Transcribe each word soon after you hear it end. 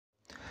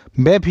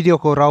बे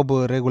भिडिअखौ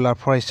रावबो रेगुलार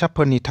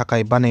फरायसाफोरनि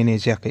थाखाय बानायनाय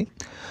जायाखै।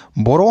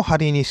 बर'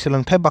 हारिनि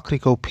सोलोंथाइ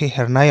बाख्रिखौ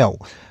फेहेरनायाव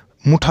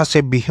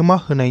मुथासे बिहोमा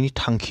होनायनि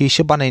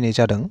थांखियैसो बानायनाय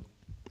जादों।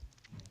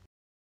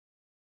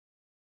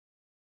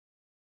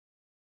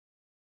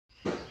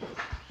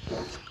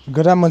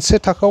 गोदान मोनसे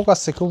थाखोआव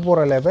गासैखौबो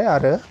बरायलायबाय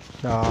आरो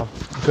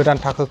गोदान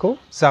थाखोखौ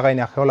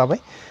जागायनो आखायाव लाबाय।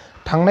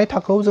 थांनाय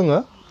थाखोआव जोङो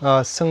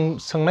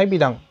सोंनाय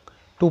बिदां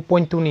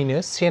 2.2 निनो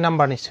 1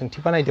 नाम्बारनि सोंथि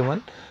बानायदोंमोन।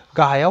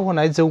 गाहायाव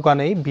होनाय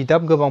जौगानाय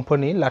बिदाब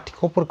गोबांफोरनि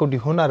लाथिख'फोरखौ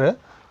दिहुन आरो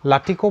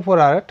लाथिख'फोर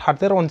आरो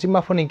थादेर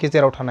अनजिमाफोरनि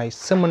गेजेराव थानाय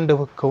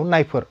सोमोन्दोखौ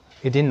नायफोर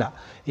बिदिना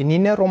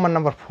इनिनो रमान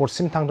नाम्बार 4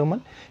 सिम थांदोंमोन।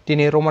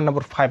 दिनै रमान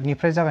नाम्बार 5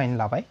 निफ्राय जागायनो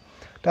लाबाय।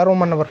 दा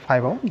रमान नाम्बार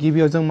 5 आव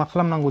गिबियाव जों मा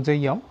खालामनांगौ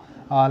जायो,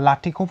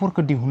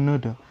 लाथिख'फोरखौ दिहुननो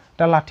होदों।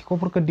 दा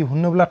लाथिख'फोरखौ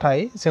दिहुननोब्लाथाय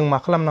जों मा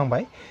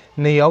खालामनांबाय,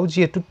 नैयाव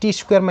जिहेतु t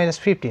स्क्वायर माइनास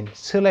 15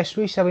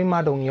 सोलायस्लु हिसाबै मा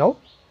दं, इयाव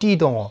t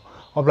दङ।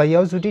 अब्ला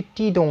इयाव जुदि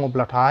t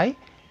दङब्लाथाय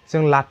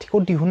जों लाथिख'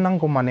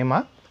 दिहुननांगौ माने मा,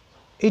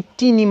 ए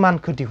t नि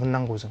मानखौ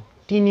दिहुननांगौ। जों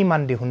t नि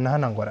मान दिहुनना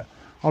होनांगौ आरो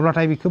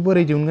अब्लाथाय बेखौ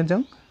बोरै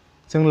दिहुनगोन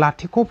जों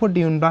लाथिख'फोर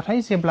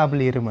दिहुनब्लाथाय जेब्लाबो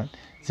लिरोमोन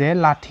जे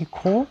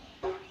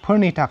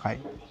लाथिख'फोरनि थाखाय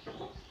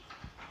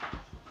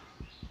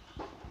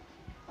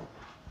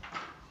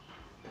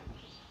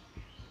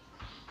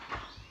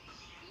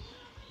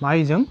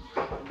माइजों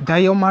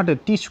दायाव मा होदो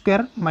t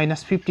स्क्वायर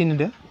माइनास 15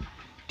 होदो।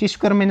 t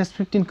स्क्वायर माइनास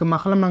 15 खौ मा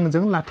खालामनांगोन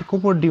जों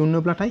लाथिख'फोर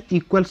दिहुनोब्लाथाय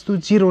इक्वल्स टू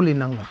 0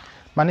 लिरनांगोन।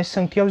 माने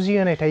सोंथियाव जि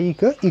होनाय थायो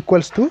इखौ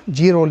इक्वल्स टू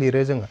 0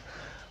 लिरो जोङो।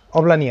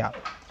 अब्लानिया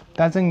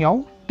दा जोंनियाव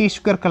t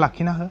स्क्वायरखौ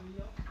लाखिना हो,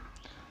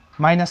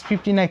 माइनास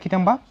 15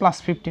 आखिथांबा प्लास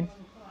 15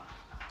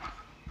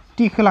 t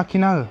खौ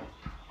लाखिना हो।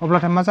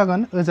 अब्लाथाय मा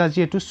जागोन, ओजा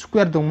जिहेतु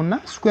स्क्वायर दंमोन ना,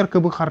 स्क्वायरखौ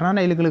बोखारना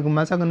होनाय लोगो लोगो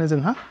मा जागोन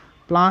जोंहा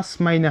प्लास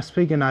माइनास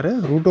फैगोन आरो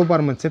रुट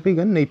अभार मोनसे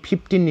फैगोन नै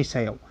 15 नि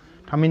सायाव।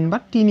 थामहिनबा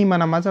t नि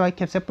माना मा जाबाय,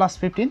 खेबसे प्लास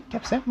 15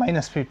 खेबसे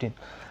माइनास 15।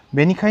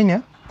 बेनिखायनो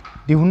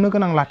दिहुननो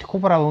गोनां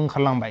लाथिख'फोराबो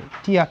ओंखारलांबाय।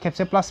 t आ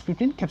खेबसे प्लास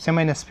 15 खेबसे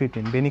माइनास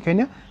 15।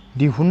 बेनिखायनो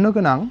दिहुननो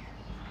गोनां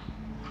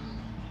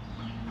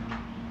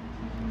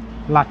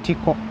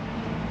लाथिख'फोरा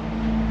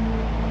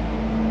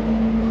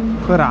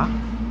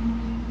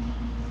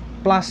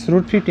प्लास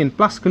रुट 15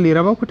 प्लासखौ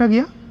लिराबाबो खोथा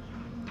गैया,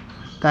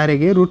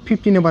 डाइरेक्टयै रुट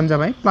 15 होबानो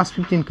जाबाय प्लास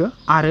 15 खौ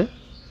आरो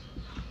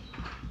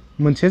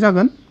मोनसे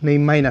जागोन नै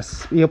माइनास,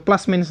 बेयाव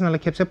प्लास माइनास नालाय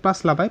खेबसे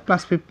प्लास लाबाय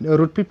प्लास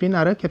रुट 15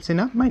 आरो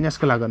खेबसेना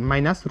माइनासखौ लागोन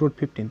माइनास रुट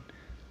 15।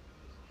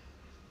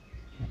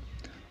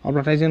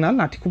 अब्लाथाय जोंना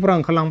लाथिख'फोरा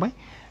ओंखारलांबाय।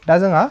 दा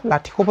जोंहा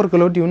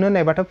लाथिख'फोरखौल' दिहुननो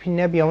नायबाथ'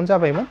 फिननाया बेयावनो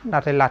जाबायमोन।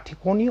 नाथाय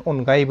लाथिख'नि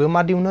अनगायैबो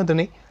मा दिहुननो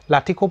दिनै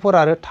लाथिख'फोर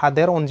आरो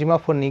थादेर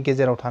अनजिमाफोरनि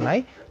गेजेराव थानाय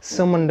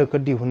सोमोन्दोखौ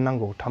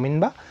दिहुननांगौ।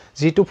 थामहिनबा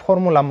जिथु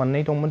फर्मुला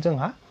मोननै दंमोन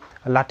जोंहा,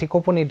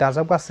 लाथिख'फोरनि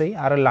दाजाब गासै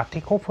आरो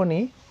लाथिख'फोरनि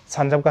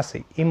सानजाब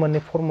गासै, इ मोननै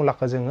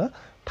फर्मुलाखौ जोङो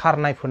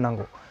थारनायफोर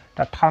नांगौ।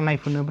 दा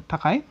थारनायफोरनो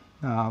थाखाय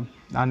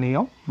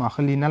नैयाव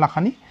माखौ लिरना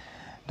लाखानि।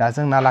 दा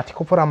जोंना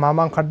लाथिख'फोरा मा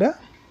मा ओंखारदो,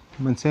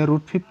 मोनसे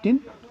रुट 15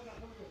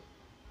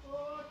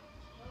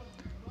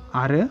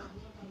 आरो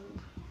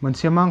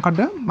मोनसे मा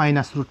ओंखारदो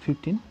माइनास रुट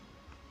 15।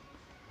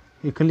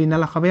 बेखौ लिरना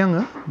लाखाबाय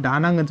आङो। दा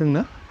नांगोन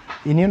जोंनो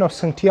बेनि उनाव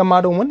सोंथिया मा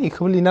दंमोन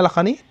बेखौबो लिरना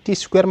लाखानि, t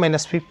स्क्वायर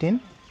माइनास 15।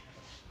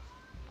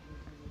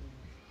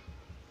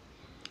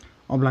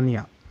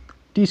 अब्लानिया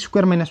t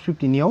स्क्वायर माइनास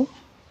 15 याव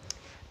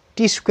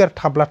t स्क्वायर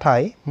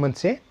थाब्लाथाय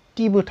मोनसे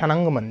t बो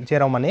थानांगौमोन,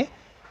 जेराव माने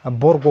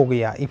बर्ग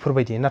गैया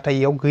इफोरबायदि। नाथाय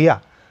इयाव गैया।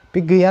 बे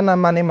गैया ना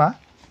माने मा,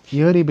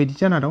 इयो ओरैबायदि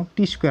जाना दं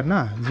t स्क्वायर ना,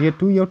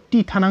 जिहेतु इयाव t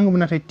थानांगौमोन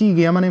नाथाय t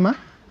गैया माने मा,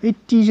 ओइ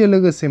t जों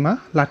लोगोसे मा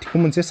लाथिख'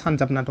 मोनसे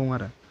सानजाबना दं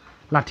आरो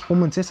लाथिख'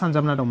 मोनसे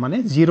सानजाबना दं माने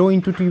 0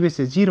 × t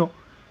बेसे 0।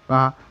 बा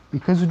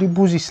बेखौ जुदि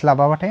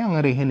बुजिस्लाबाबाथाय आं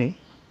ओरै होनै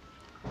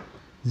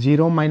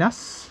 0 माइनास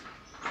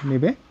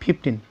नैबे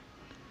 15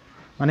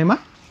 माने मा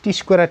t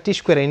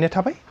स्क्वायरैनो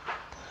थाबाय,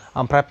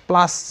 ओमफ्राय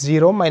प्लास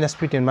 0 माइनास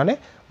 15 माने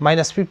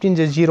माइनास 15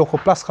 जों 0 खौ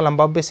प्लास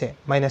खालामबाबो बेसे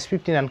माइनास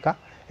 15 आनोखा।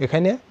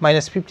 बेखायनो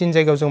माइनास 15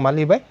 जायगायाव जों मा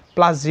लिरबाय,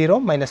 प्लास 0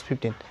 माइनास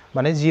 15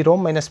 माने 0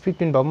 माइनास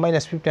 15 बाबो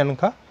माइनास 15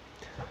 आनोखा।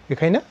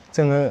 बेखायनो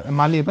जोङो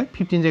मा लिरबाय,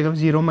 15 जायगायाव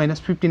 0 माइनास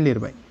 15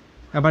 लिरबाय।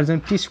 एबार जों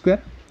t स्क्वायर,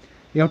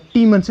 बेयाव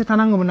t मोनसे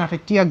थानांगौमोन नाथाय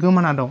t आ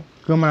गोमाना दं।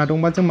 गोमाना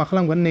दंबा जों मा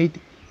खालामगोन, नै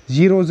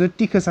 0 जों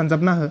t खौ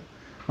सानजाबना हो।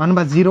 मानो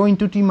होनबा 0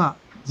 × t मा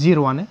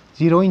 0 आनो,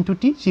 0 ×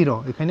 t 0।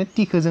 बेखायनो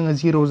t खौ जोङो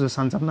 0 जों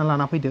सानजाबना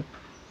लाना फैदो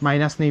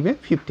माइनास नैबे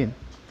 15।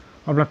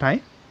 अब्लाथाय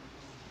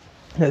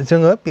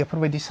जोङो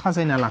बेफोरबायदि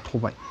साजायना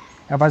लाथ'बाय।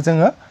 एबार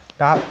जोङो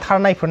दा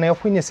थारनायफोरनायाव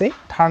फैनोसै।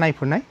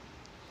 थारनायफोरनाय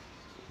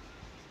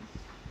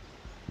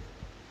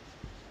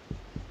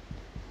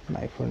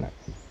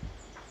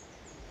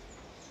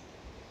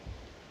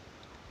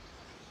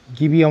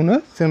गिबियावनो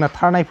जोंना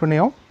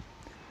थारनायफोरनायाव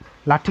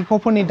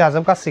लाथिख'फोरनि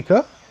दाजाब गासैखौ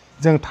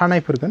जों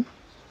थारनायफोरगोन।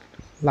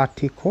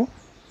 लाथिख'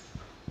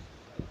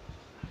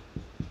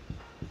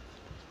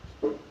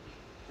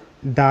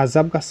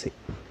 दाजाब गासै।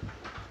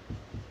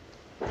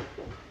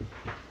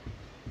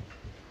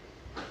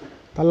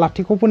 दा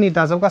लाथिख'फोरनि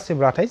दाजाब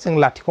गासैब्लाथाय जों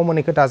लाथिख'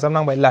 मोननैखौ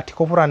दाजाबनांबाय।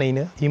 लाथिख'फोरा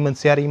नैनो इ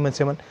मोनसे आरो इ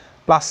मोनसेमोन,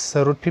 प्लास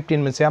रुट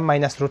 15 मोनसेया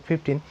माइनास रुट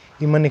 15,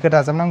 इ मोननैखौ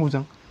दाजाबनांगौ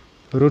जों।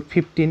 रुट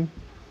 15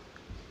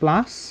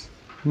 प्लास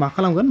मा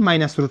खालामगोन,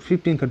 माइनास रुट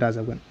 15 खौ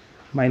दाजाबगोन।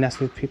 माइनास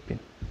रुट 15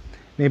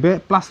 नैबे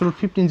प्लास रुट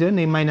 15 जो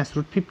नै माइनास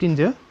रुट 15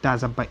 जो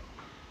दाजाबबाय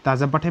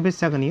दाजाबबाथाय बेसे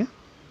जागोन इयो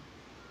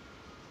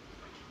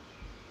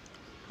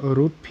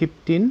रुट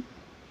 15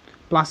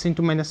 प्लास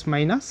into minus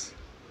minus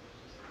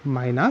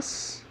minus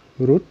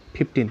root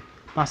 15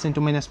 प्लास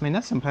इनटू माइनास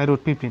माइनास ओमफ्राय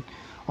रुट 15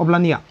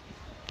 अब्लानिया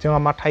जोंहा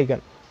मा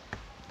थायगोन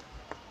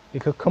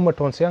बेखौ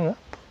खोमोरथ'नोसै आङो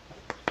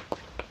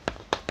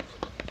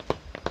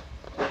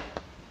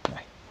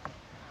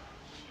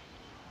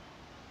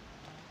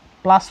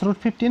प्लास रुट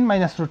 15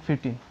 माइनास रुट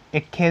 15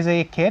 एखे जो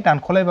एखे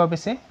दानख'लायबा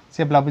बेसे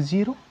जेब्लाबो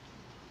 0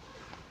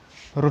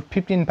 रुट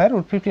 15 निफ्राय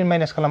रुट 15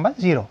 माइनास खालामबा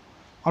 0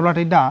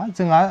 अब्लाथाय दा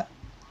जोंहा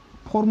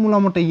फर्मुला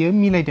मथे इयो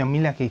मिलायदों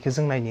मिलायाखै इखौ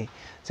जों नायनि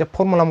जे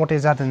फर्मुला मथे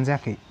जादों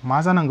जायाखै मा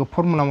जानांगौ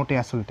फर्मुला मथे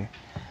आसलते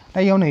दा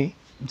इयाव नै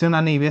जोंना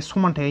नैबे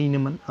समानथाया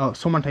इनोमोन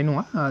समानथाय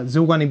नङा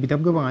जौगानाय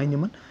बिदाब गोबाङा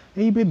इनोमोन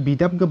ओइ बे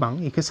बिदाब गोबां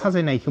इखौ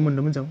साजायनाय इखौ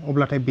मोन्दोंमोन जों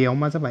अब्लाथाय बेयाव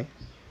मा जाबाय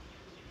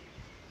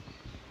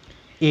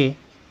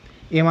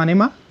ए माने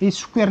मा ए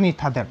स्क्वायरनि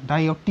थादेर दा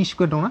इयाव टी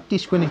स्क्वायर दंना टी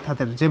स्क्वायरनि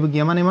थादेर जेबो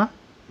गैया माने मा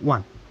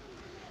 1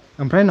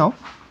 ओमफ्राय उनाव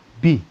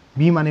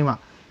बी माने मा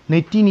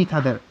नै टी नि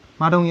थादेर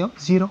मा दं इयाव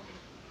 0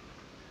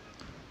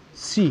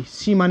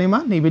 सी माने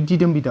मा नैबे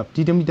दिदोम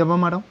बिदाबा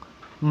मा दं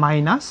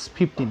माइनास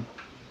 15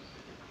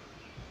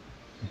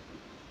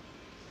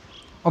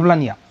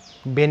 अब्लानिया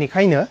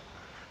बेनिखायनो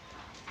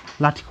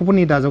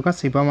लाथिख'फोरनि दाजाब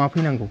गासैबा मा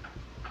फैनांगौ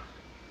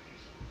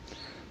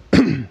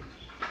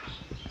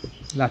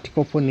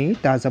लाथिख'फोरनि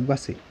दाजाब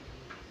गासै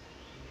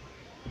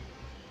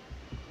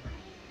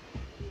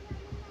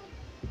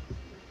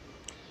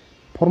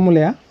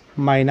फर्मुलाया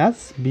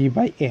माइनास बी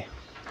बाय ए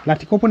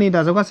लाथिख'फोरनि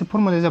दाजाब गासै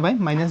फर्मुलाया जाबाय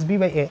माइनास बी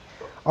बाय ए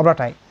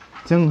अब्लाथाय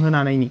जों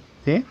होनानैनि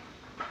जे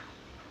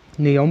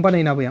नैयावनो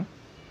बानायना होबाय आं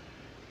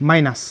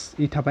माइनास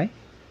इ थाबाय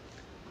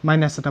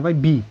माइनासआ थाबाय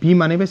बी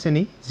माने बेसे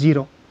नै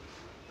 0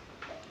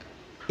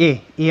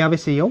 एआ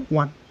बेसे इयाव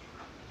 1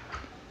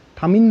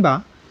 थामहिनबा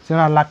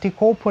जोंहा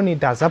लाथिख'फोरनि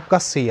दाजाब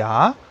गासैया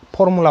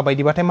फर्मुला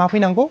बायदिबाथाय मा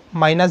फैनांगौ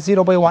माइनास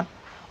 0 बाय 1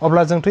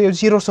 अब्ला जोंथ' इयाव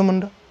 0 सो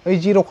मोनदों ओइ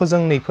 0खौ जों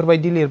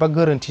नैफोरबायदि लिरबा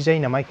गोरोन्थि जायो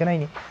नामा इखौ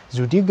नायनि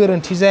जुदि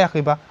गोरोन्थि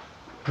जायाखैबा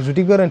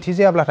जुदि गोरोन्थि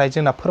जायाब्लाथाय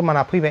जोंना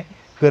फोरमाना फैबाय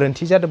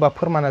गोरोन्थि जादोंबा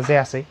फोरमाना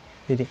जायासै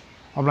बिदि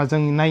अब्ला जों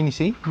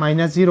नायनोसै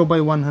माइनास 0 बाय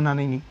 1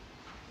 होनानैनि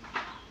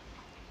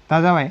दा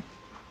जाबाय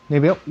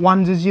नैबे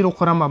 1 जो 0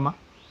 खौ रानबा मा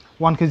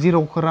 1 खौ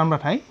 0 खौ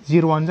रानबाथाय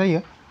 0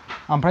 जायो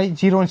ओमफ्राय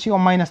 0 नि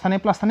सिगाङाव माइनास थानाय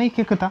प्लास थानाय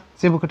एखे खोथा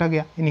जेबो खोथा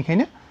गैया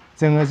बेनिखायनो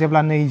जोङो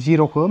जेब्ला नै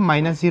 0 खौ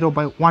माइनास 0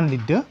 बाय 1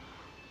 लिरदो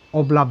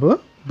अब्लाबो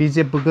बे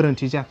जेबो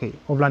गोरोन्थि जायाखै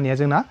अब्लानिया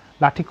जोंना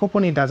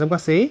लाथिख'फोरनि दाजाब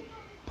गासै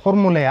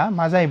फर्मुलाया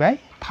मा जाहैबाय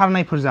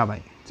थारनायफोर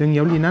जाबाय जों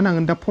इयाव लिरना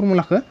नांगोन दा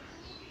फर्मुलाखौ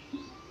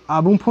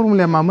आबुं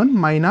फर्मुलाया मामोन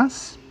माइनास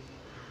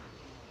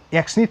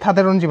एक्स नि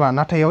थादेर अनजिमा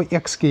नाथाय इयाव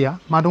एक्स गैया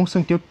मा दं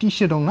सोंथियाव टी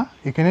सो दंना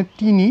बेखायनो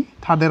टी नि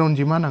थादेर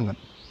अनजिमा नांगोन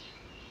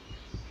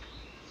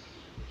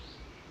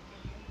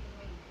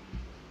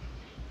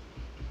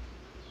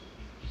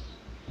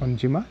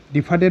अनजिमा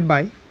डिभाइडेड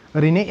बाय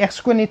ओरैनो एक्स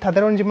स्क्वायरनि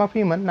थादेर अनजिमा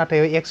फैयोमोन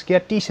नाथाय एक्स गैया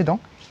टी सो दं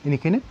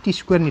बेनिखायनो टी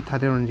स्क्वायरनि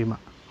थादेर अनजिमा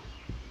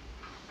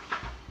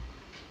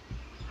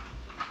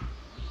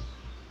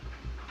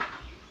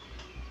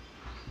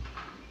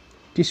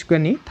टी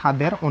स्क्वायरनि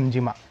थादेर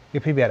अनजिमा बे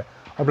फैबाय आरो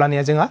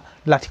अब्लानिया जोंहा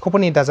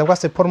लाथिख'फोरनि दाजाब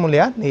गासै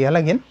फर्मुलाया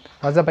नैहालागै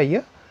मा जाबाय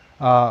इयो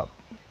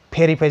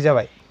भेरिफाइ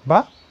जाबाय बा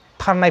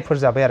थारनायफोर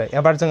जाबाय आरो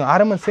एबार जों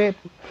आरो मोनसे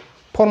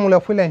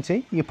फर्मुलायाव फैलायनोसै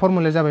बे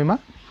फर्मुलाया जाबाय मा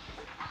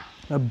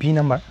बी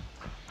नाम्बार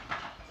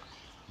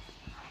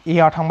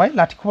एआव थांबाय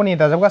लाथिख'फोरनि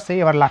दाजाब गासै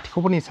एबार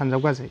लाथिख'फोरनि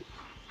सानजाब गासै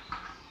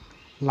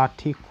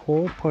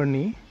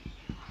लाथिख'फोरनि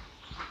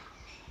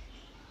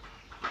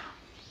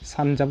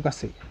सानजाब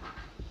गासै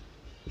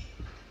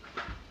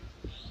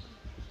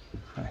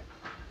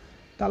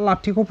दा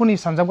लाथिख'फोरनि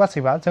सानजाब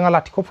गासैबा जोंहा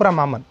लाथिख'फोरा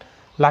मामोन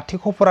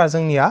लाथिख'फोरा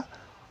जोंनिया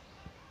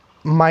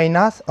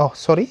माइनास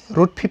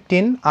रुट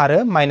 15 आरो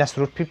माइनास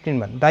रुट 15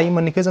 मोन दा इ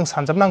मोननैखौ जों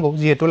सानजाबनांगौ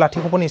जिहेतु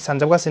लाथिख'फोरनि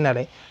सानजाब गासै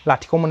नालाय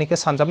लाथिख' मोननैखौ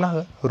सानजाबना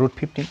हो रुट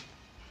 15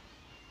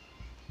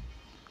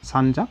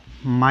 सानजाब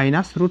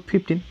माइनास रुट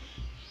 15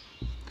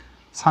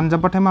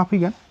 सानजाबबाथाय मा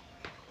फैगोन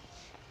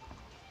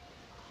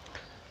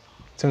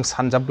जों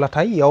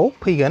सानजाबब्लाथाय इयाव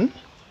फैगोन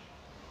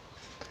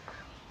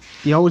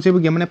इयाव जेबो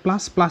गैया माने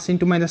प्लास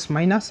इनटू माइनास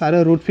माइनास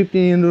आरो रुट 15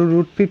 इनटू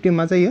रुट 15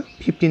 मा जायो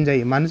 15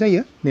 जायो मानो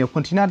जायो नैयाव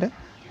खन्थिना होदो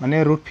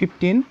माने रुट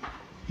 15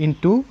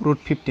 इनटू रुट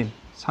 15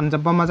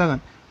 सानजाबबा मा जागोन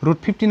रुट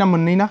 15 आ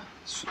मोननै ना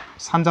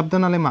सानजाबदो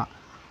नालाय मा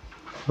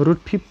रुट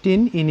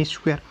 15 इनि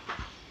स्क्वायर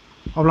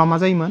अब्ला मा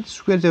जायोमोन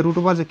स्क्वायर जो रुट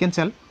अभार जो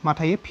केन्सेल मा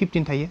थायो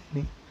 15 थायो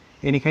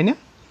बेनिखायनो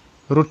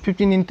रुट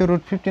 15 इनटू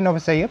रुट 15 अबे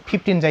जायो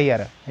 15 जायो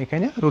आरो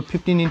बेखायनो रुट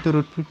 15 इनटू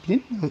रुट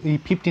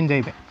 15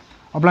 जाहैबाय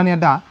अब्लानिया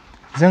दा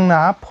जोंना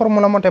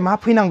फर्मुला मथे मा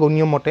फैनांगौ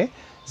नियम मथे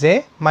जे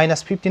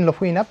माइनास 15 ल'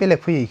 फैयोना बेलेग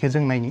फैयो इखौ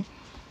जों नायनि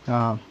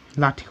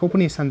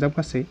लाथिख'फोरनि सानजाब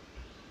गासै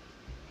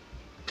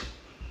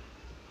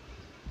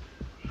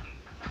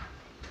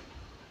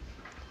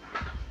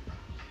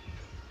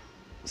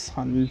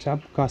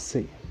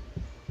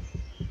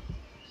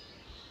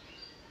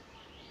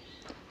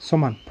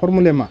समान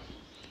फर्मुलाया मा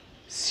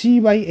सी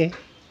बाय ए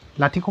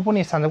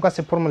लाथिख'फोरनि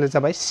सानजाबगासै फर्मुलाया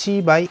जाबाय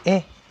c बाय a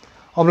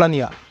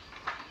अब्लानिया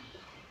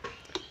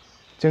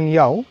जों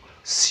इयाव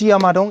c आ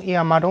मा दं a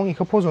आ मा दं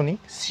इखौ फज'नि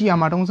c आ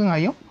मा दं जोंहा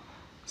इयाव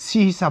c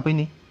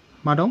हिसाबैनि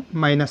मा दं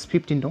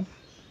 -15 दं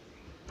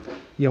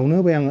इयावनो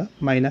होबाय आङो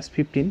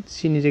 -15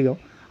 c नि जायगायाव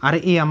आरो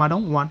a आ मा दं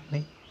 1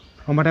 नै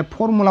होमबाथाय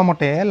फर्मुला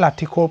मथे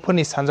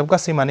लाथिख'फोरनि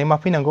सानजाबगासै माने मा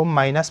फैनांगौ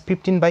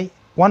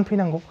 -15/1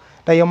 फैनांगौ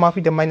दा इयाव मा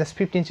फैदो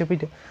 -15 सो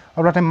फैदो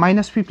अब्लाथाय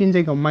 -15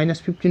 जायगायाव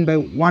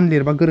 -15/1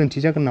 लिरबा गोरोन्थि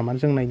जागोन नामा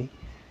जों नायनि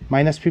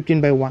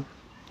 -15/1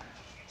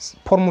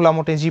 फर्मुला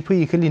मथे जि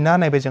फैयो इखौ लिरना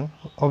होनायबाय जों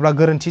अब्ला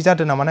गोरोन्थि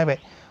जादों नामा नायबाय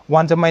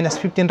 1 जों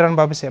 -15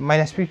 रानबा बेसे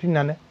 -15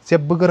 आनो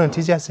जेबो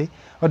गोरोन्थि जायासै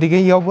गतिके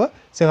इयावबो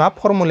जोंहा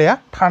फर्मुलाया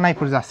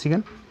थानायफोर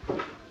जासिगोन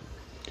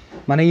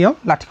माने इयाव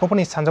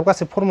लाथिख'फोरनि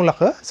सानजाबगासै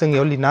फर्मुलाखौ जों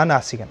इयाव लिरना होनो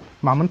हासिगोन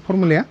मामोन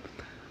फर्मुलाया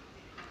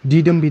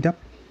दिदोम बिदाब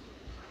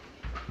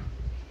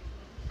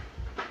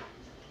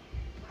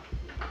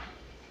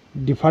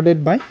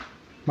डिभाइडेड बाय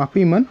मा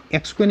फैयोमोन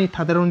x स्क्वायरनि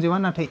थादेर अनजिमा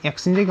नाथाय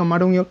x नि जायगायाव मा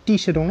दं इयाव t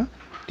सो दंना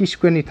t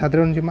स्क्वायरनि थादेर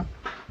अनजिमा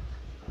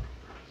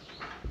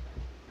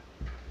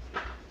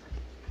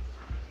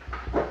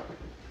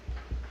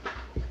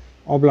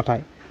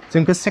अब्लाथाय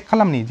जोंखौ चेक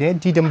खालामनि जे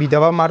दिदोम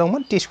बिदाबा मा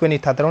दंमोन t स्क्वायरनि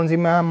थादेर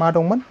अनजिमा मा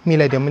दंमोन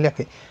मिलायदों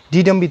मिलायाखै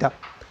दिदोम बिदाब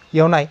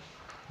इयाव नाय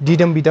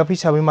दिदोम बिदाब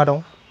हिसाबै मा दं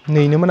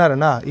नैनोमोन आरो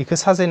ना इखौ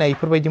साजायनाय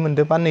इफोरबायदि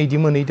मोनदो बा नैदि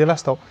मोनहैदो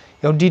लास्टाव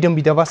इयाव दिदोम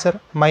बिदाबा सोर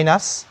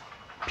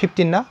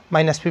 -15 ना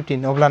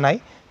 -15 अब्ला नाय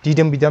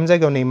दिदोम बिदाम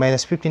जायगायाव नै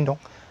 -15 दं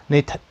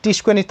नै t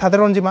स्क्वायरनि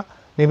थादेर अनजिमा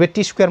नैबे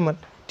t स्क्वायरमोन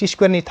t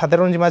स्क्वायरनि थादेर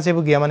अनजिमा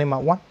जेबो गैया माने मा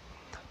 1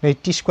 नै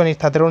t स्क्वायरनि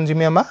थादेर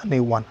अनजिमाया मा नै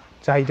 1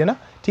 जाहैदों ना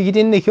थिग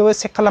बिदिनो नैखौबो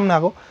चेक खालामनो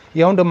हागौ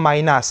इयाव होनदों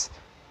माइनास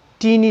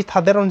t नि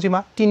थादेर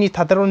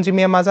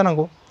अनजिमाया मा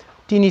जानांगौ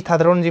t नि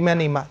थादेर अनजिमाया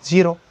नै मा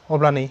 0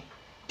 अब्ला नै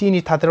t नि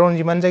थादेर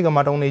अनजिमानि जायगायाव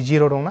मा दं नै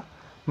 0 दंना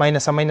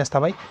माइनासा माइनास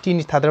थाबाय t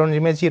नि थादेर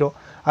अनजिमाया 0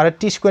 आरो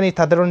t स्क्वायरनि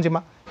थादेर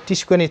अनजिमा t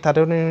स्क्वायरनि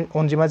थादेर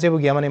अनजिमा जेबो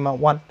गैया माने मा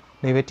 1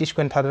 नैबे t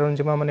स्क्वायरनि थादेर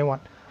अनजिमा माने 1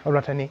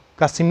 अब्लाथाय नै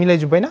गासै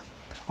मिलायजोब्बायना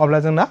अब्ला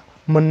जोंना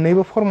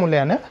मोननैबो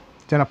फर्मुलायानो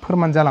जोंना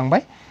फोरमान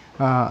जालांबाय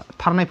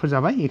थारनायफोर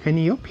जाबाय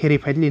बेखायनो इयाव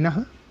भेरिफाइड लिरना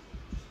हो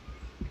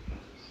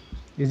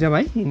बे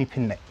जाबाय इनि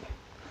फिननाय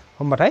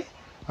होमबाथाय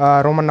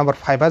रमान नाम्बार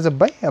 5 आ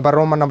जोब्बाय एबा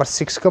रमान नाम्बार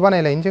 6 खौ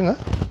बानायलायनो जोङो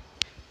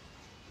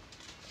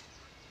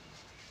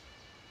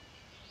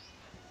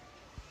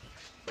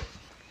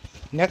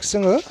नेक्स्ट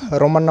जोङो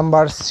रमान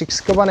नाम्बार 6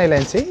 खौ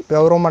बानायलायनोसै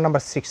बेयाव रमान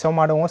नाम्बार 6 आव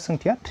मा दङ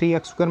सोंथिया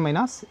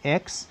 3x² -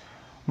 x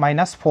 -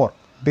 4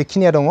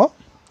 बेखिनिया दङ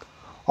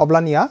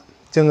अब्लानिया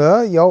जोङो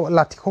इयाव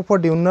लाथिख'फोर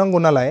दिहुननांगौ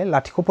नालाय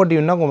लाथिख'फोर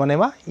दिहुननांगौ माने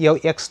मा इयाव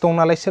x दं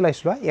नालाय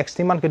सोलायस्लुआ x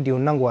नि मानखौ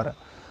दिहुननांगौ आरो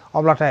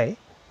अब्लाथाय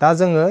दा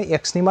जोङो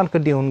x नि मानखौ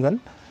दिहुनगोन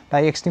दा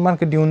x नि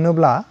मानखौ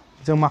दिहुननोब्ला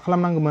जों मा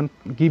खालामनांगौमोन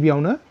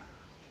गिबियावनो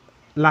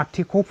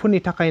लाथिख'फोरनि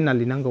थाखाय होनना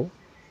लिरनांगौ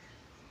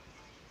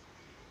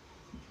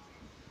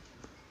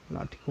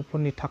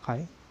लाथिख'फोरनि थाखाय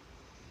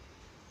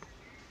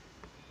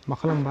मा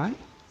खालामबाय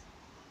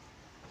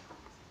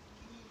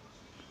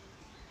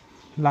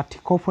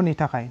लाथिख'फोरनि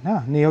थाखाय ना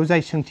नैयाव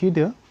जाय सोंथि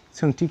होदो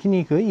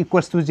सोंथिखिनिखौ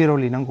इक्वल्स टु 0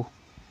 लिरनांगौ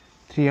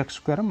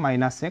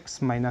 3x² - x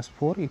 -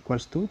 4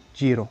 इक्वल्स टु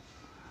 0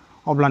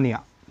 अब्लानिया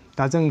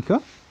दा जों इखौ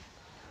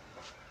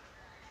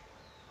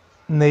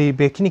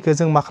नैबेखिनिखौ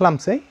जों मा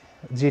खालामसै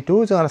जिहेतु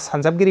जोंहा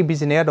सानजाबगिरि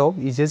बिजिरनाय आदब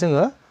इजों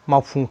जोङो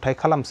मावफुंथाय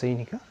खालामसै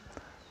इनिखौ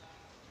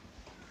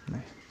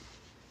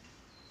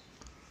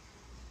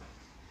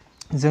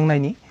जों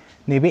नायनि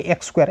नैबे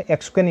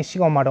x² नि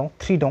सिगाङाव मा दं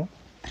 3 दं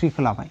 3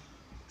 खौ लाबाय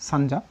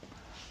सानजाब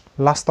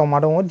लास्टाव मा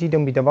दङ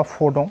दिदोम बिदाबा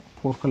 4 दं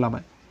 4 खौ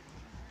लाबाय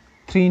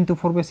 3 ×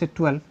 4 बेसे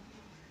 12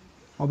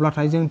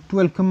 अब्लाथाय जों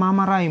 12 खौ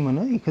मा राहायै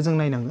मोनो इखौ जों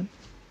नायनांगोन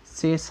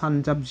 1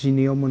 सानजाब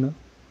 12 आव मोनो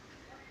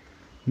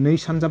 2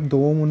 सानजाब 6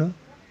 आव मोनो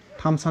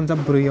 3 सानजाब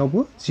 4 आवबो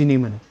 12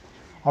 मोनो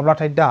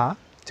अब्लाथाय दा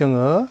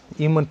जोङो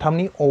इ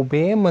मोनथामनि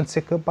अबे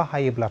मोनसेखौ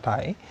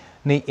बाहायोब्लाथाय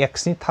नै x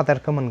नि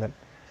थादेरखौ मोनगोन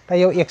दा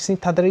इयाव x नि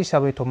थादेर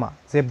हिसाबैथ' मा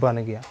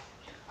जेबोआनो गैया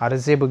आरो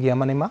जेबो गैया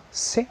माने मा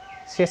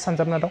 1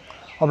 सानजाबना दं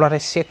अब्लाथाय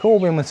 1 खौ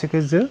अबे मोनसेखौ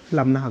जो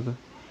लाबनो हागौ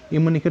इ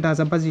मोननैखौ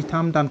दाजाबबा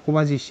 13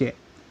 दानख'बा 11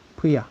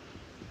 फैया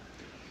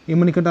इ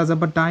मोननैखौ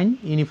दाजाबबा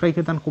 8 इनिफ्राय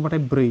इखौ दानख'बाथाय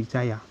 4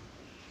 जाया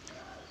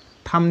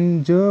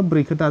 3 जो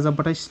 4 खौ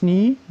दाजाबबाथाय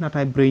 7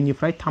 नाथाय 4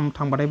 निफ्राय 3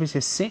 थांबाथाय बेसे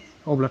 1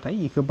 अब्लाथाय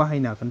इखौ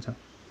बाहायनो हागोन जों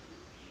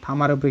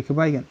 3 आरो 4 खौ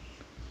बाहायगोन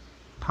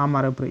 3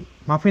 आरो 4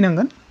 मा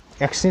फैनांगोन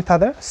x नि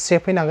थादेर 1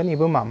 फैनांगोन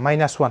इबो मा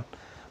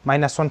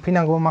 -1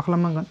 फैनांगौ मा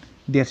खालामनांगोन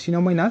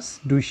देरसिनाव माइनास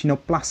दुइसिनाव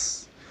प्लास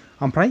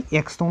ओमफ्राय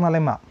x दं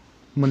नालाय मा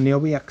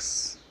मोननैयावबो x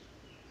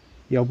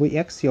इयावबो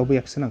x इयावबो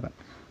x होनांगोन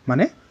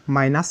माने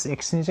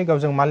 -x नि जायगायाव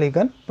जों मा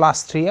लिरगोन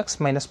 +3x -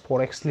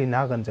 4x लिरनो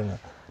हागोन जोङो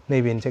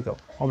नैबेनि जायगायाव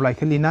अब्ला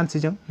इखौ लिरना होनसै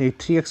जों नै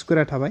 3x²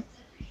 थाबाय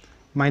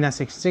 -x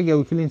नि जायगायाव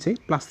इखौ लिरनोसै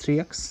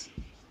 +3x -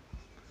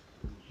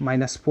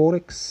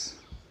 4x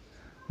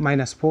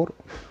 - 4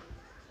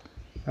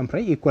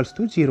 ओमफ्राय इक्वल्स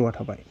टु 0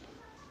 थाबाय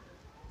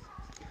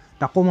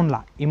दा कमन ला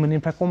इ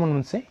मोननैनिफ्राय कमन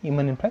मोनसे इ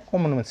मोननैनिफ्राय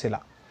कमन मोनसे ला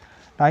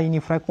दा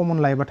इनिफ्राय कमन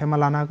लायोबाथाय मा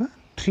लानो हागोन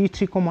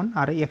 3 कमन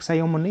आरो x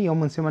आव मोननै इयाव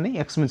मोनसे माने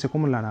x मोनसे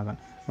कमन लानो हागोन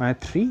माने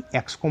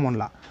 3x कमन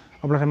ला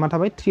अब्लाथाय मा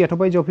थाबाय 3 आथ'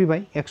 बायजोआव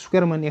फैबाय x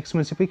स्क्वायर मोन x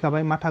मोनसे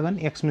फैखाबाय मा थागोन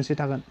x मोनसे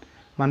थागोन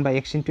मानो होनबा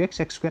x into x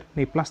स्क्वायर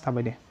नै प्लास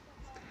थाबाय दे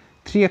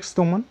 3x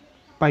दंमोन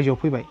बायजोआव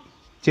फैबाय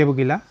जेबो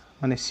गैला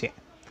माने 1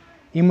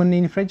 इ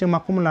मोननैनिफ्राय जों मा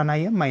कमन लानो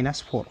हायो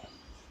 -4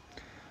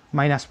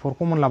 -4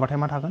 कमन लाबाथाय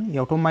मा थागोन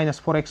इयावथ'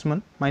 -4x मोन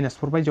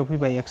 -4 बायजोआव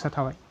फैबाय x आ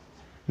थाबाय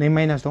नै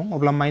माइनास दं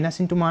अब्ला माइनास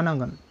इनटु मा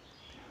नांगोन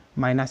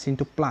माइनास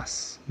इनटु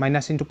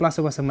प्लास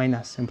होबासो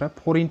माइनास ओमफ्राय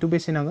 4 इनटु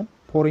बेसे नांगोन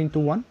 4 इनटु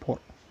 1 4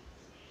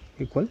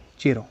 इक्वल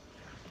 0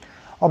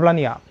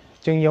 अब्लानिया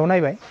जों इयाव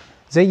नायबाय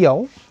जे इयाव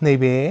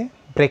नैबे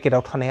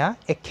ब्रेकेटआव थानाया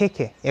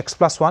एखे x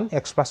 + 1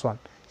 x + 1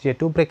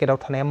 जिहेतु ब्रेकेटआव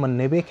थानाया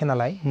मोननैबो एखे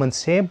नालाय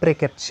मोनसे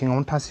ब्रेकेट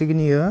सिङावनो थासिगोन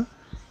इयो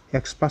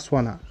x +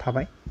 1 आ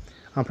थाबाय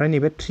ओमफ्राय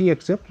नैबे 3x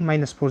जों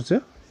 -4 जों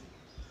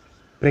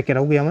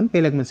ब्रेकेटआव गैयामोन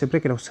बेलेग मोनसे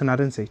ब्रेकेटआव सोना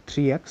दोनसै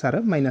 3x आरो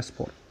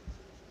 -4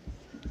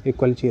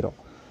 इक्वल 0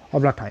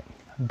 अब्लाथाय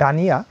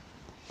दानिया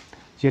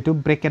जिहेतु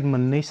ब्रेकेट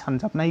मोननै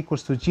सानजाबनाय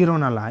इक्वल्स टु 0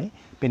 नालाय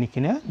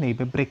बेनिखायनो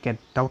नैबे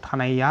ब्रेकेटआव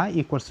थानाया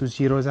इक्वल्स टु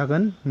 0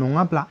 जागोन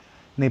नङाब्ला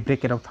नै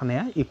ब्रेकेटआव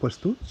थानाया इक्वल्स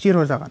टु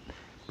 0 जागोन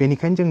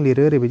बेनिखायनो जों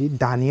लिरो ओरैबायदि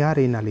दानिया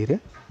ओरै होनना लिरो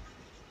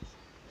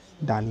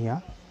दानिया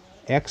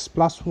x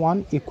 +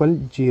 1 इक्वल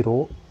 0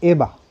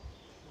 एबा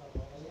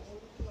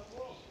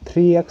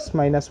 3x -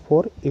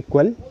 4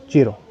 इक्वल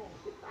 0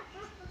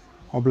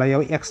 अब्ला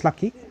इयाव x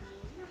लाखि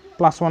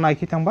 +1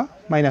 आखि थांबा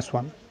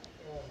 -1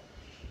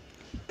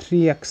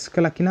 3x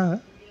खौ लाखिना हो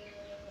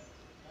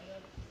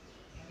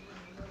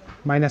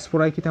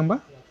 -4 आखि थांबा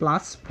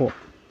 +4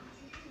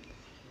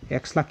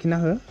 x लाखिना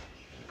हो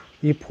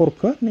इ 4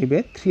 खौ नैबे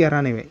 3 आ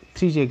रानैबाय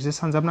 3 जे x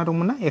सानजाबना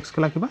दंमोन ना x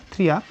खौ लाखिबा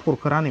 3 आ 4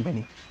 खौ रानैबाय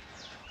नि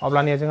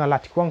अब्लानिया जोंहा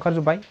लाथिख'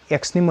 ओंखारजोब्बाय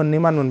x नि मोननै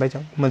मान मोनबाय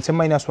जों मोनसे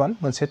 -1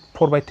 मोनसे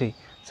 4/3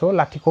 स'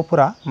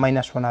 लाथिख'फोरा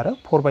 -1 आरो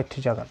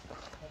 4/3 जागोन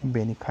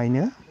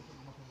बेनिखायनो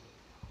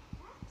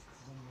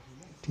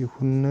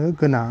दिहुननो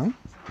गोनां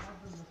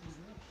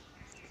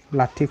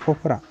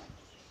लाथिख'फोरा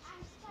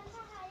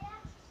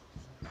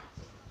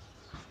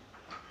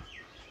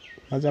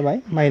मा जाबाय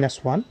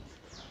 -1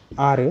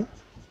 आरो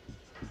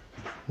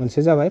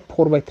मोनसे जाबाय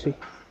 4/3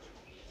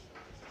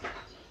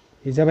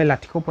 बे जाबाय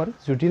लाथिख'फोर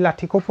जुदि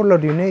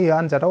लाथिख'फोरल' दिहुननो होयो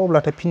आनजादाव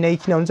अब्लाथाय फिननाय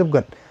इखिनियावनो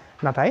जोबगोन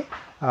नाथाय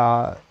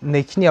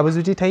नैखिनियाबो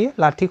जुदि थायो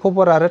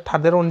लाथिख'फोर आरो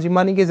थादेर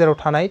अनजिमानि गेजेराव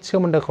थानाय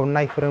सोमोन्दोखौ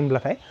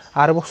नायफोरोंब्लाथाय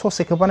आरोबाव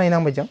ससेखौ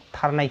बानायनांबाय जों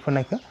थार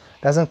नायफोरनायखौ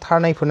दा जों थार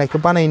नायफोरनायखौ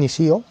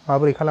बानायनोसै इयाव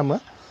माबोरै खालामो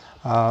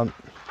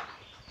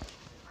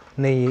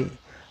नै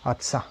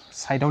आदसा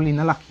साइडआव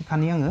लिरना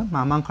लाखिखानि आङो मा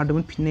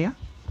ओंखारदोंमोन फिननाया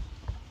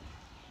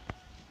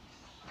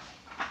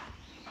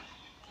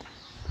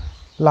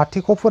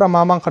लाथिख'फोरा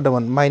मा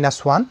ओंखारदोंमोन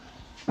 -1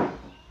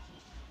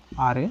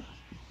 आरो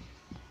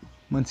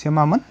मोनसे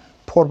मामोन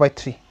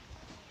 4/3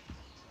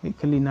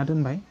 बेखौ लिरना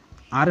दोनबाय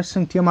आरो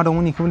सोंथिया मा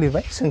दंमोन बेखौबो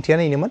लिरबाय सोंथिया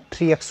नैनोमोन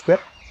 3x square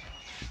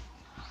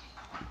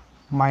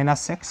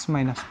 -x -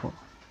 4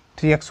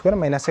 3x square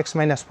 -x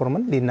 - 4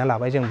 मोन लिरना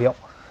लाबाय जों बेयाव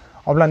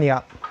अब्लानिया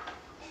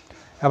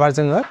एबार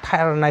जोङो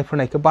थार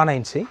नायफोरनायखौ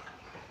बानायनोसै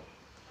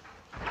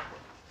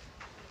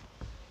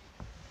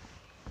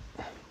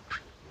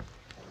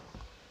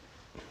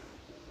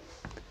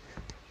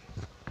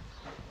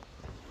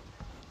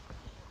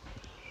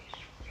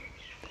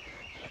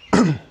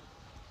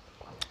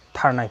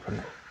थार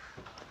नायफोरनाय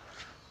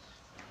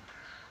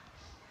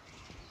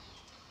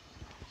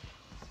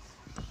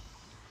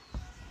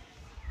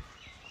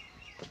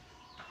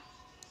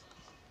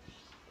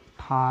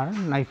थार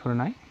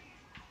नायफोरनाय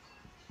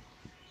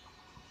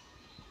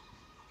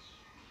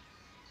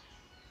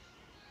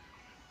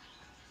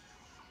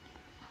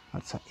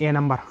आदसा ए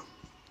नाम्बार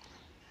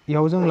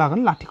इयाव जों लागोन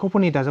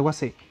लाथिख'फोरनि दाजाब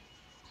गासै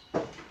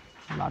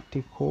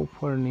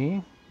लाथिख'फोरनि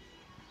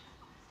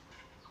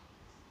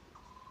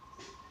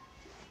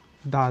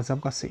दाजाब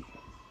गासै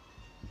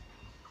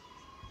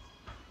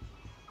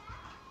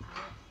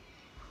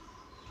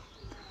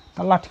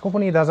दा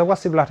लाथिख'फोरनि दाजाब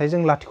गासैब्लाथाय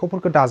जों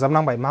लाथिख'फोरखौ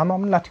दाजाबनांबाय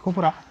मामोन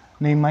लाथिख'फोरा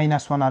नै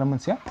 -1 आरो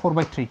मोनसेया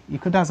 4/3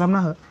 इखौ दाजाबना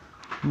हो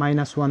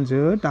 -1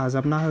 जों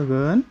दाजाबना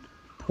होगोन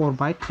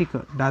 4/3 खौ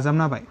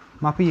दाजाबना होबाय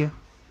मा फैयो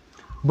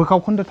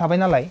बोखावखोन्दो थाबाय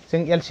नालाय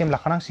जों एलसिएम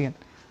लाखानांसिगोन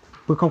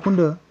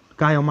बोखावखोन्दो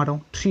गाहायाव मा दं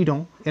 3 दं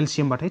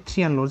एलसिएम बाथाय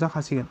 3 आनोल'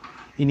 जाखासिगोन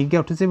इनि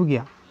गेजेरावथ'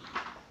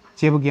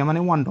 जेबो गैया माने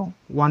 1 दं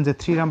 1 जों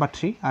 3 रानबा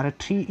 3 आरो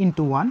 3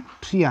 into 1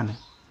 3 आनो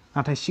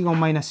नाथाय सिगाङाव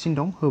माइनास सिन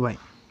दं होबाय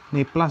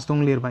नै प्लास दं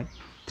लिरबाय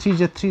 3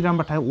 जों 3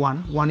 रानबाथाय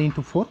 1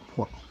 into 4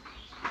 4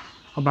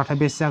 अब्लाथाय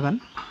बेसे जागोन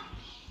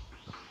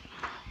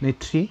नै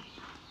 3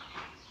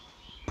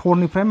 4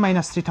 निफ्राय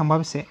 -3 थांबा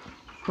बेसे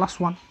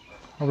 +1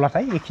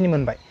 अब्लाथाय बेखिनि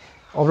मोनबाय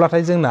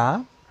अब्लाथाय जोंना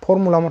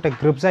फर्मुला मथे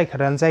ग्रोब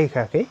जाहैखादोंना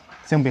जाहैखायाखै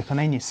जों बेखौ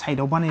नायनि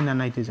साइडआव बानायना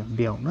नायदो जों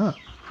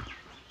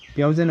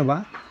बेयाव जेनेबा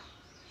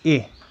ए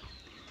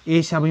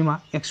हिसाबै मा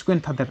x स्क्वायर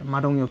थादेर मा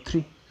दं इयाव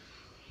 3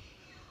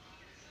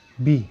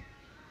 बी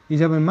इ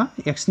जाबाय मा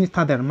x नि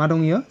थादेर मा दं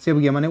इयो जेबो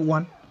गैया माने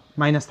 1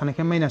 माइनास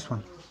थानायखाय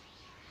 -1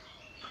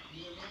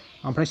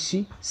 ओमफ्राय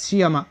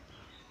c आ मा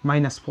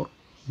 -4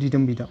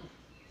 दिदोम बिदाम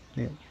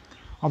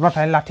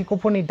अब्लाथाय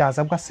लाथिख'फोरनि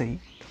दाजाब गासै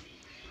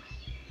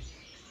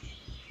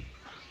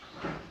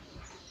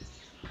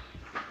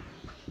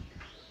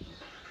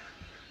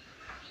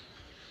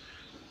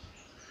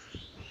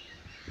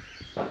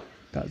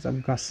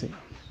दाजाबगासै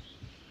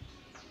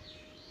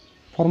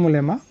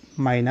फर्मुलाया मा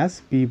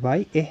माइनास बी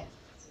बाय ए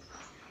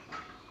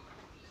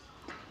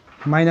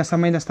माइनासा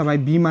माइनास थाबाय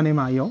बी माने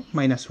मा इयाव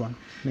 -1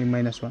 नै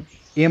 -1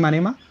 ए माने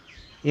मा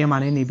ए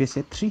माने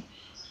नैबेसे 3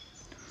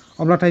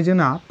 अब्लाथाय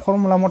जोंना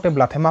फर्मुला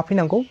मतेब्लाथाय मा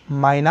फैनांगौ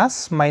माइनास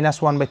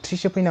 -1/3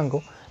 सो फैनांगौ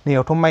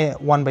नैयावथ'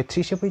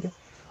 1/3 सो फैदों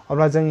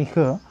अब्ला जों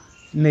इखो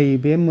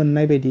नैबे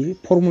मोननाय बायदि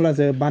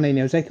फर्मुलाजों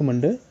बानायनायाव जायखौ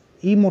मोनदो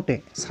इ मते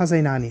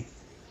साजायनानि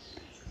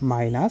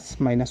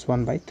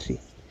 -1/3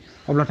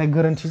 अब्लाथाय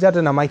गोरोन्थि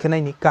जादों नामा इखो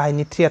नायनि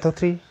गाहायनि 3 आथ'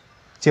 3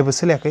 जेबो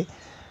सोलायाखै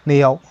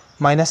नैयाव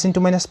माइनास इनटु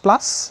माइनास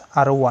प्लास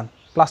आरो 1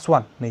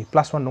 +1 नै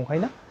 +1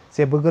 दंखायोना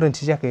जेबो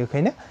गोरोन्थि जायाखै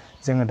बेखायनो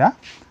जोङो दा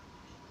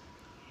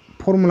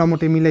फर्मुला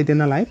मते मिलायदो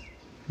नालाय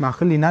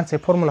माखौ लिरना होनसै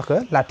फर्मुलाखौ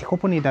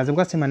लाथिख'फोरनि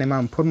दाजाबगासै माने मा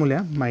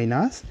फर्मुलाया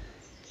माइनास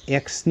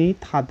x नि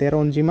थादेर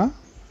अनजिमा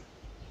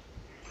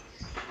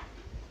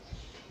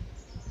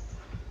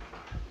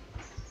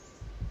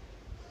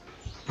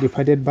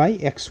डिवाइडेड बाय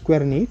x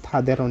स्क्वायर नि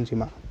थादेर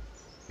अनजिमा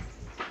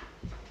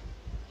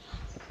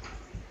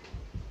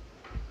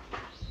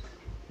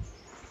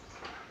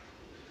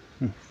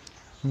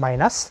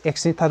माइनास x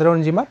नि थादेर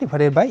अनजिमा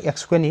डिवाइडेड बाय x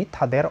स्क्वायर नि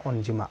थादेर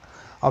अनजिमा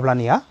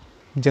अब्लानिया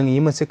जों इ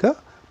मोनसेखौ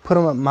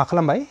मा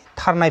खालामबाय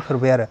थारनाय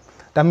फोरबाय आरो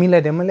दा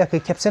मिलायदों मिलायाखै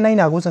खेबसे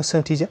नायनो हागौ जों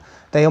सोंथिजों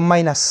दा इयाव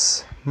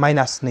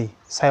माइनास नै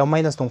सायाव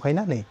माइनास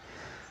दंखायोना नै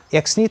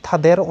x नि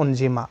थादेर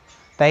अनजिमा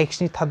दा x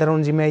नि थादेर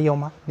अनजिमाया इयाव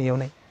मा नैयाव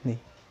नै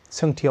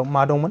सोंथियाव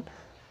मा दंमोन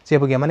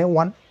जेबो गैया माने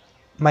 1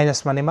 माइनास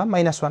माने मा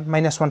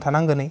 -1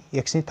 थानांगौ नै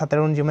x नि थादेर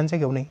अनजिमानि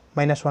जायगायाव नै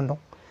 -1 दं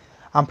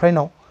ओमफ्राय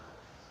नाव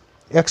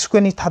x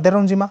स्क्वायर नि थादेर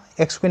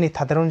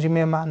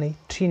अनजिमाया मा नै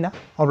 3 ना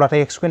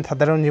अब्लाथाय x स्क्वायर नि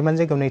थादेर अनजिमानि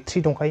जायगायाव नै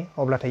 3 दंखायो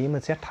अब्लाथाय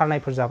मोनसे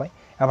थारनायफोर जाबाय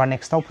एबार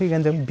नेक्स्टआव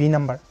फैगोन जों बी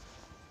नाम्बार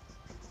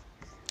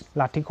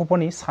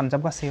लाथिख'फोरनि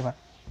सानजाबगासै एबार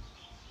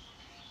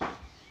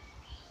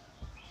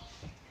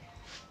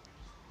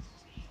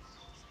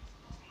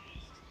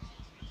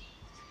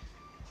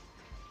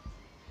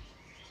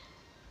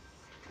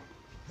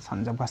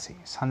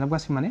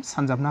सानजाबगासै माने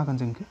सानजाबना होगोन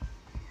जों इखो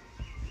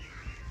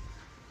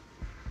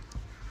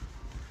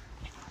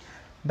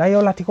दा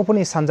इयाव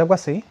लाथिख'फोरनि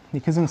सानजाबगासै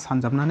बेखौ जों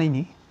सानजाबना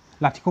नायनि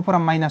लाथिख'फोरा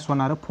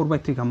 -1 आरो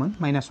 4/3 गामोन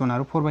 -1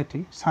 आरो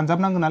 4/3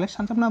 सानजाबनांगौ नालाय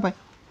सानजाबना होबाय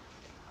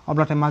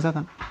अब्लाथाय मा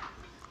जागोन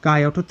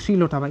गाहायावथ' 3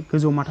 ल' थाबाय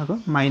गोजौआव मा थागोन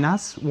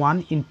 -1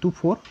 ×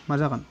 4 मा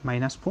जागोन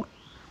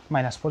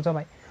 -4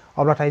 जाबाय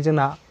अब्लाथाय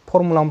जोंना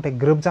फर्मुला मथे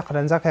ग्रोब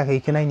जाखादों जाखायाखै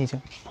इखो नायनि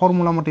जों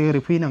फर्मुला मथे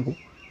ओरै फैनांगौ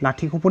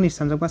लाथिख'फोरनि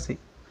सानजाबगासै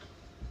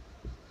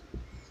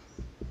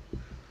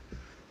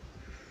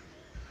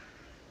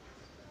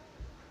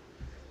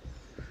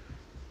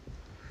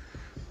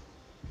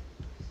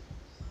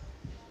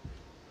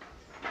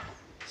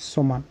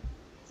समान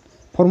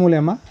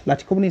फर्मुलाया मा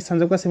लाथिख'फोरनि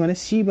सानजाबगासै माने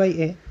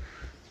c/a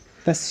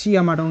दा c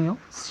आ मा दं इयाव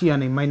c आ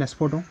नै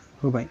 -4 दं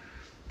होबाय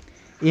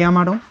a आ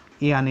मा दं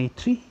a आ नै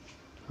 3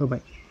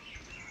 होबाय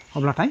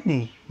अब्लाथाय नै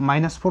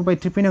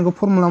 -4/3 फैनांगौ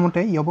फर्मुला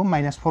मथे इयावबो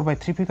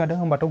 -4/3 फैखादों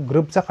होमबाथ'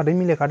 ग्रोब जाखादों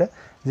मिलायखादों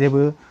जेबो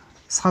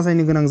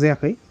साजायनो गोनां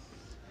जायाखै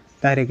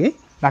डाइरेक्टयै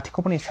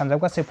लाथिख'फोरनि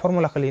सानजाबगासै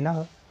फर्मुलाखौ लिरना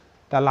हो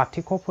दा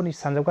लाथिख'फोरनि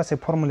सानजाबगासै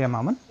फर्मुलाया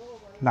मामोन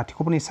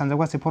लाथिख'फोरनि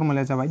सानजाबगासै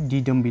फर्मुलाया जाबाय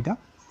दिदोम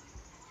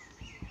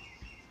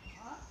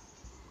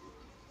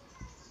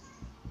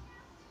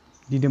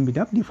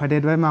बिदाब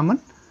डिवाइडेड बाय मामोन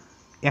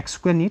x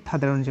स्क्वायर नि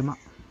थादेर अनजिमा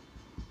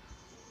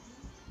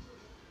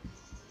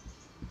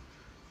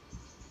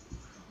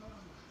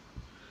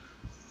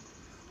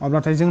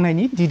अब्लाथाय जों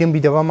नायनि दिदोम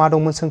बिदाबा मा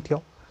दंमोन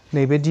सोंथियाव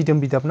नैबे दिदोम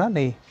बिदाबना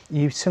नै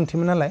इ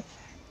सोंथिमोन नालाय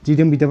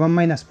दिदोम बिदाबा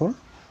 -4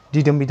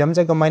 दिदोम बिदाबनि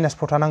जायगायाव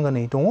 -4 थानांगौ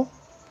नै दङ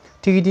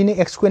थिग बिदिनो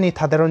x स्क्वायर नि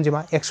थादेर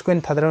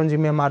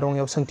अनजिमाया मा दं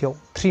इयाव सोंथियाव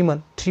 3 मोन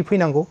 3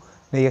 फैनांगौ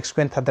नै x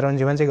स्क्वायर नि थादेर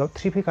अनजिमानि जायगायाव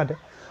 3 फैखादो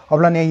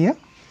अब्लानिया इयो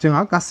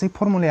जोंहा गासै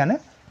फर्मुलायानो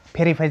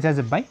भेरिफाइड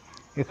जाजोब्बाय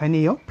बेखायनो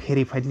इयाव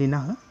भेरिफाइड लिरना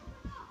हो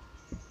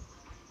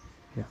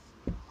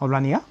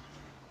अब्लानिया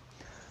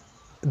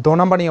 6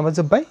 नाम्बारनियाबो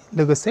जोब्बाय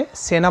लोगोसे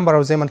 1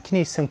 नाम्बाराव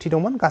जेमानखिनि सोंथि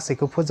दंमोन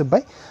गासैखौ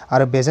फोजोब्बाय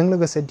आरो बेजों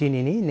लोगोसे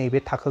दिनैनि नैबे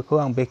थाखोखौ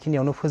आं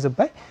बेखिनियावनो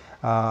फोजोब्बाय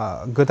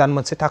गोदान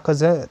मोनसे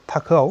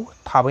थाखोआव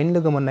थाबैनो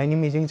लोगो मोननायनि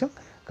मिजिंजों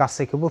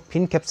गासैखौबो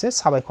फिन खेबसे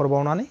साबायखर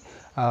बावनानै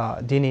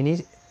दिनैनि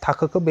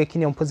थाखोखौ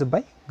बेखिनियावनो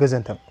फोजोब्बाय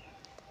गोजोन्थों।